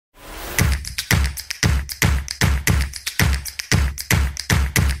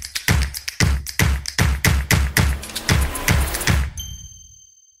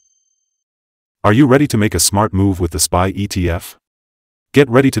Are you ready to make a smart move with the SPY ETF? Get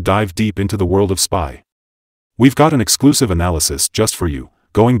ready to dive deep into the world of SPY. We've got an exclusive analysis just for you,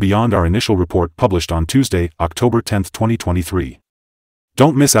 going beyond our initial report published on Tuesday, October 10, 2023.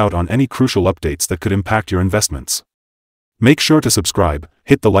 Don't miss out on any crucial updates that could impact your investments. Make sure to subscribe,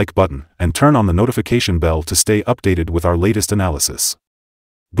 hit the like button, and turn on the notification bell to stay updated with our latest analysis.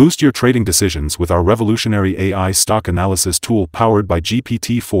 Boost your trading decisions with our revolutionary AI stock analysis tool powered by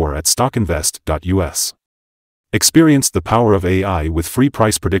GPT-4 at StockInvest.us. Experience the power of AI with free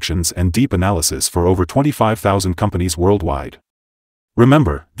price predictions and deep analysis for over 25,000 companies worldwide.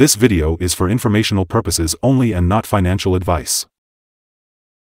 Remember, this video is for informational purposes only and not financial advice.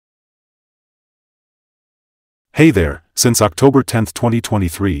 Hey there, since October 10,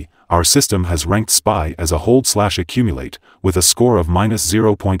 2023, our system has ranked SPY as a hold/accumulate, with a score of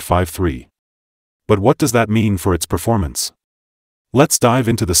 -0.53. But what does that mean for its performance? Let's dive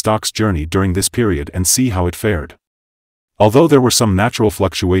into the stock's journey during this period and see how it fared. Although there were some natural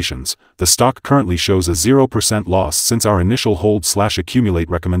fluctuations, the stock currently shows a 0% loss since our initial hold/accumulate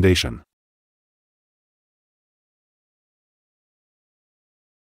recommendation.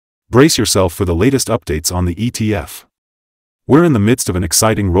 Brace yourself for the latest updates on the ETF. We're in the midst of an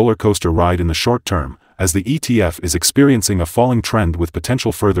exciting roller coaster ride in the short term, as the ETF is experiencing a falling trend with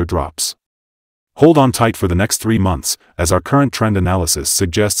potential further drops. Hold on tight for the next 3 months, as our current trend analysis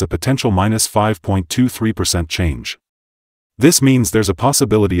suggests a potential -5.23% change. This means there's a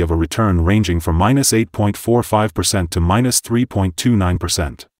possibility of a return ranging from -8.45% to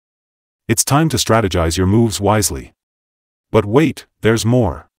 -3.29%. It's time to strategize your moves wisely. But wait, there's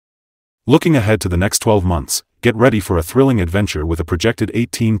more. Looking ahead to the next 12 months, get ready for a thrilling adventure with a projected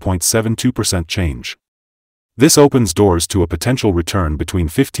 18.72% change. This opens doors to a potential return between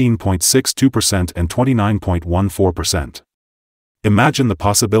 15.62% and 29.14%. Imagine the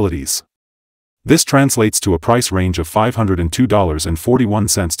possibilities. This translates to a price range of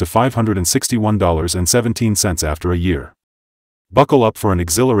 $502.41 to $561.17 after a year. Buckle up for an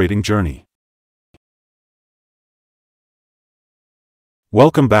exhilarating journey.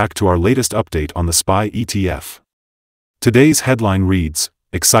 Welcome back to our latest update on the SPY ETF. Today's headline reads,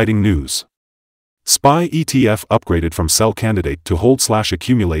 Exciting News. SPY ETF upgraded from sell candidate to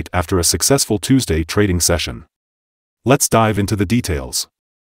hold/accumulate after a successful Tuesday trading session. Let's dive into the details.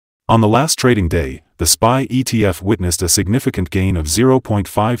 On the last trading day, the SPY ETF witnessed a significant gain of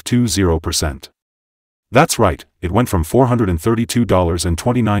 0.520%. That's right, it went from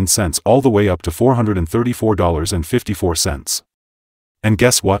 $432.29 all the way up to $434.54. And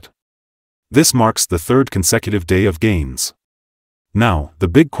guess what? This marks the third consecutive day of gains. Now, the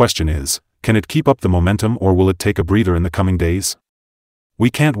big question is, can it keep up the momentum or will it take a breather in the coming days?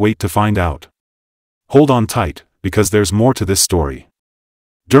 We can't wait to find out. Hold on tight, because there's more to this story.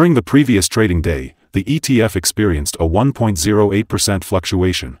 During the previous trading day, the ETF experienced a 1.08%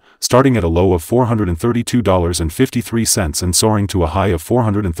 fluctuation, starting at a low of $432.53 and soaring to a high of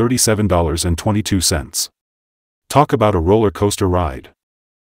 $437.22. Talk about a roller coaster ride.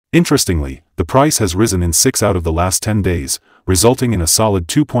 Interestingly, the price has risen in 6 out of the last 10 days, resulting in a solid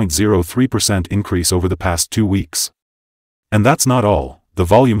 2.03% increase over the past 2 weeks. And that's not all, the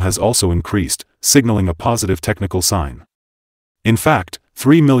volume has also increased, signaling a positive technical sign. In fact,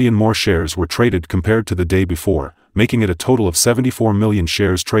 3 million more shares were traded compared to the day before, making it a total of 74 million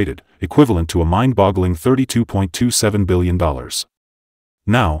shares traded, equivalent to a mind-boggling $32.27 billion.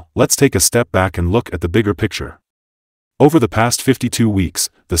 Now, let's take a step back and look at the bigger picture. Over the past 52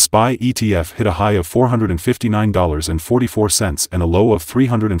 weeks, the SPY ETF hit a high of $459.44 and a low of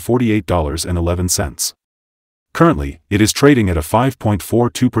 $348.11. Currently, it is trading at a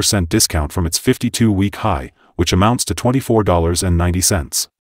 5.42% discount from its 52-week high, which amounts to $24.90.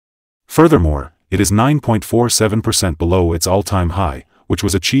 Furthermore, it is 9.47% below its all-time high, which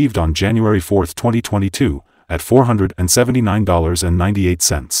was achieved on January 4, 2022, at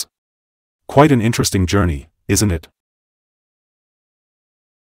 $479.98. Quite an interesting journey, isn't it?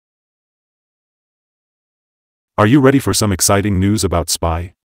 Are you ready for some exciting news about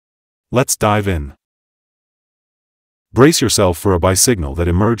SPY? Let's dive in. Brace yourself for a buy signal that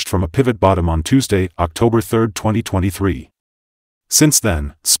emerged from a pivot bottom on Tuesday, October 3, 2023. Since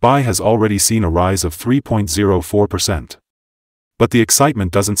then, SPY has already seen a rise of 3.04%. But the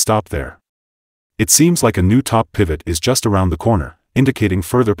excitement doesn't stop there. It seems like a new top pivot is just around the corner, indicating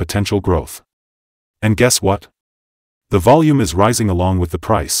further potential growth. And guess what? The volume is rising along with the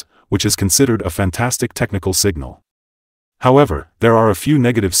price, which is considered a fantastic technical signal. However, there are a few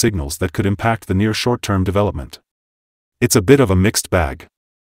negative signals that could impact the near short-term development. It's a bit of a mixed bag.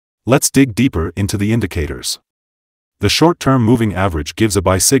 Let's dig deeper into the indicators. The short-term moving average gives a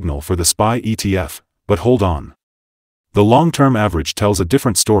buy signal for the SPY ETF, but hold on. The long-term average tells a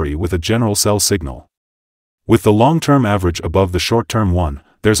different story with a general sell signal. With the long-term average above the short-term one,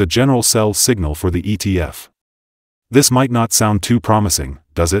 there's a general sell signal for the ETF. This might not sound too promising,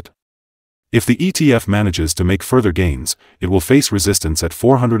 does it? If the ETF manages to make further gains, it will face resistance at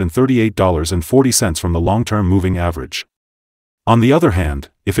 $438.40 from the long-term moving average. On the other hand,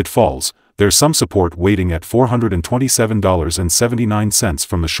 if it falls, there's some support waiting at $427.79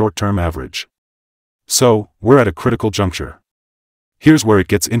 from the short-term average. So, we're at a critical juncture. Here's where it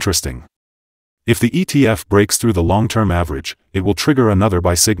gets interesting. If the ETF breaks through the long-term average, it will trigger another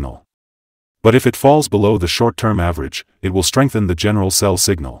buy signal. But if it falls below the short-term average, it will strengthen the general sell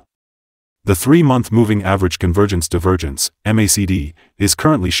signal. The 3-month moving average convergence divergence, MACD, is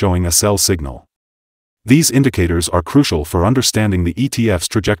currently showing a sell signal. These indicators are crucial for understanding the ETF's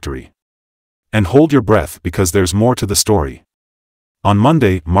trajectory. And hold your breath because there's more to the story. On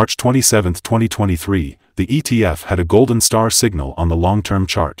Monday, March 27, 2023, the ETF had a golden star signal on the long-term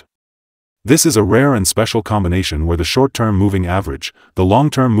chart. This is a rare and special combination where the short-term moving average, the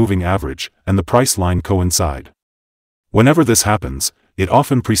long-term moving average, and the price line coincide. Whenever this happens, it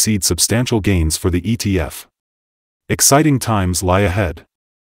often precedes substantial gains for the ETF. Exciting times lie ahead.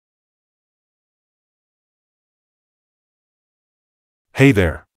 Hey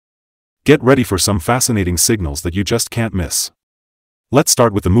there! Get ready for some fascinating signals that you just can't miss. Let's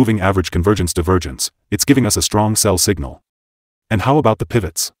start with the moving average convergence divergence. It's giving us a strong sell signal. And how about the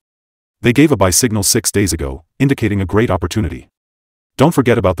pivots? They gave a buy signal 6 days ago, indicating a great opportunity. Don't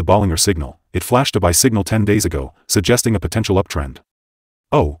forget about the Bollinger signal. It flashed a buy signal 10 days ago, suggesting a potential uptrend.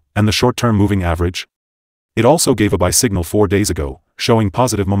 Oh, and the short-term moving average? It also gave a buy signal 4 days ago, showing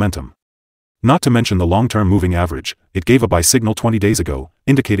positive momentum. Not to mention the long-term moving average, it gave a buy signal 20 days ago,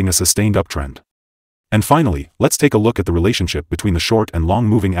 indicating a sustained uptrend. And finally, let's take a look at the relationship between the short and long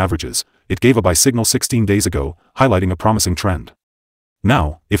moving averages. It gave a buy signal 16 days ago, highlighting a promising trend.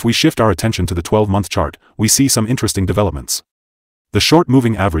 Now, if we shift our attention to the 12-month chart, we see some interesting developments. The short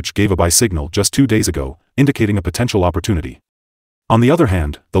moving average gave a buy signal just 2 days ago, indicating a potential opportunity. On the other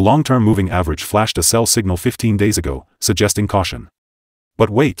hand, the long-term moving average flashed a sell signal 15 days ago, suggesting caution.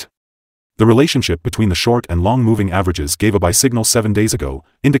 But wait! The relationship between the short and long moving averages gave a buy signal 7 days ago,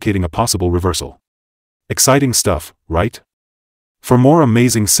 indicating a possible reversal. Exciting stuff, right? For more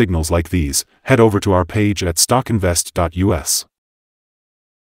amazing signals like these, head over to our page at StockInvest.us.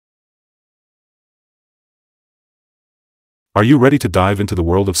 Are you ready to dive into the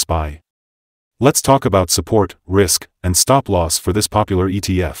world of SPY? Let's talk about support, risk, and stop loss for this popular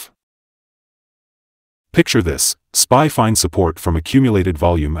ETF. Picture this: SPY finds support from accumulated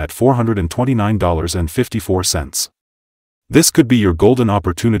volume at $429.54. This could be your golden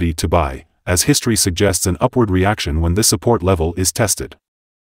opportunity to buy, as history suggests an upward reaction when this support level is tested.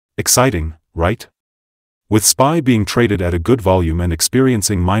 Exciting, right? With SPY being traded at a good volume and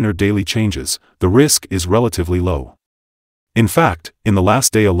experiencing minor daily changes, the risk is relatively low. In fact, in the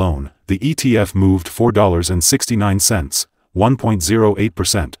last day alone, the ETF moved $4.69,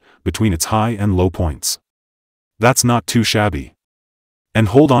 1.08%, between its high and low points. That's not too shabby. And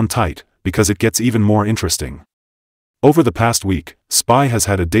hold on tight, because it gets even more interesting. Over the past week, SPY has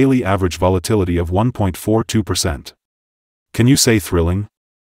had a daily average volatility of 1.42%. Can you say thrilling?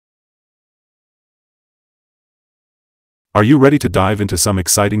 Are you ready to dive into some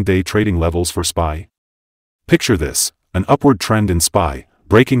exciting day trading levels for SPY? Picture this: an upward trend in SPY,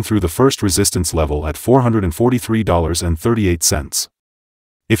 breaking through the first resistance level at $443.38.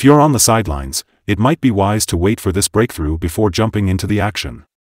 If you're on the sidelines, it might be wise to wait for this breakthrough before jumping into the action.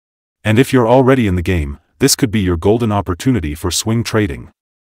 And if you're already in the game, this could be your golden opportunity for swing trading.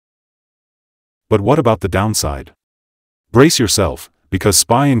 But what about the downside? Brace yourself, because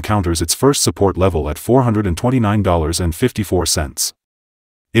SPY encounters its first support level at $429.54.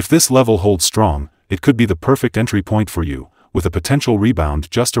 If this level holds strong, it could be the perfect entry point for you, with a potential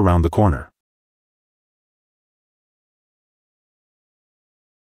rebound just around the corner.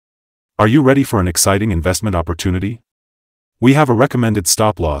 Are you ready for an exciting investment opportunity? We have a recommended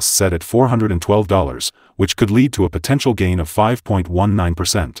stop loss set at $412, which could lead to a potential gain of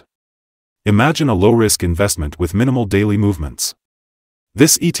 5.19%. Imagine a low-risk investment with minimal daily movements.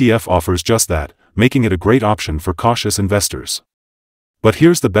 This ETF offers just that, making it a great option for cautious investors. But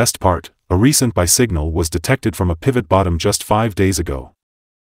here's the best part: a recent buy signal was detected from a pivot bottom just 5 days ago.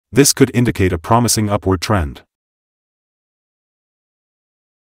 This could indicate a promising upward trend.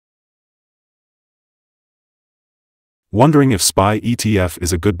 Wondering if SPY ETF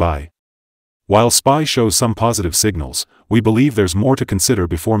is a good buy? While SPY shows some positive signals, we believe there's more to consider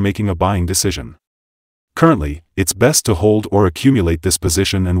before making a buying decision. Currently, it's best to hold or accumulate this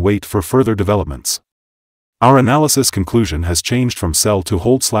position and wait for further developments. Our analysis conclusion has changed from sell to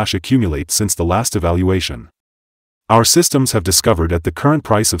hold/accumulate since the last evaluation. Our systems have discovered that the current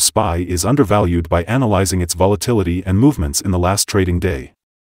price of SPY is undervalued by analyzing its volatility and movements in the last trading day.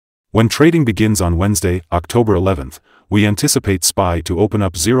 When trading begins on Wednesday, October 11th, we anticipate SPY to open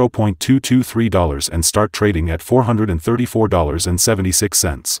up $0.223 and start trading at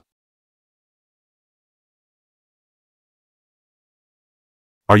 $434.76.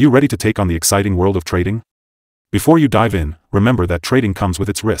 Are you ready to take on the exciting world of trading? Before you dive in, remember that trading comes with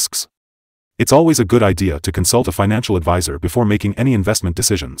its risks. It's always a good idea to consult a financial advisor before making any investment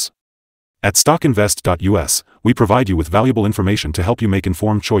decisions. At StockInvest.us, we provide you with valuable information to help you make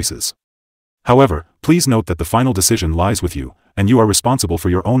informed choices. However, please note that the final decision lies with you, and you are responsible for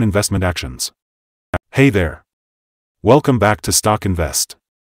your own investment actions. Hey there! Welcome back to Stock Invest.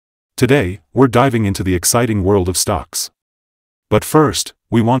 Today, we're diving into the exciting world of stocks. But first,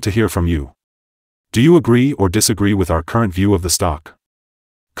 we want to hear from you. Do you agree or disagree with our current view of the stock?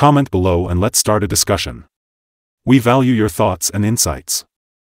 Comment below and let's start a discussion. We value your thoughts and insights.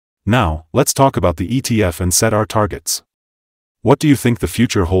 Now, let's talk about the ETF and set our targets. What do you think the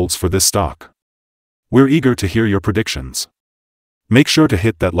future holds for this stock? We're eager to hear your predictions. Make sure to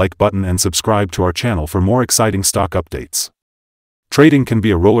hit that like button and subscribe to our channel for more exciting stock updates. Trading can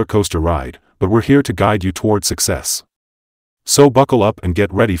be a roller coaster ride, but we're here to guide you toward success. So buckle up and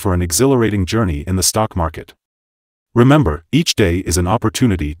get ready for an exhilarating journey in the stock market. Remember, each day is an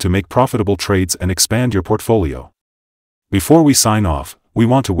opportunity to make profitable trades and expand your portfolio. Before we sign off, we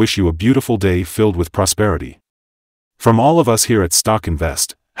want to wish you a beautiful day filled with prosperity. From all of us here at Stock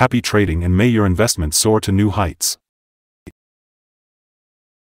Invest, happy trading and may your investments soar to new heights.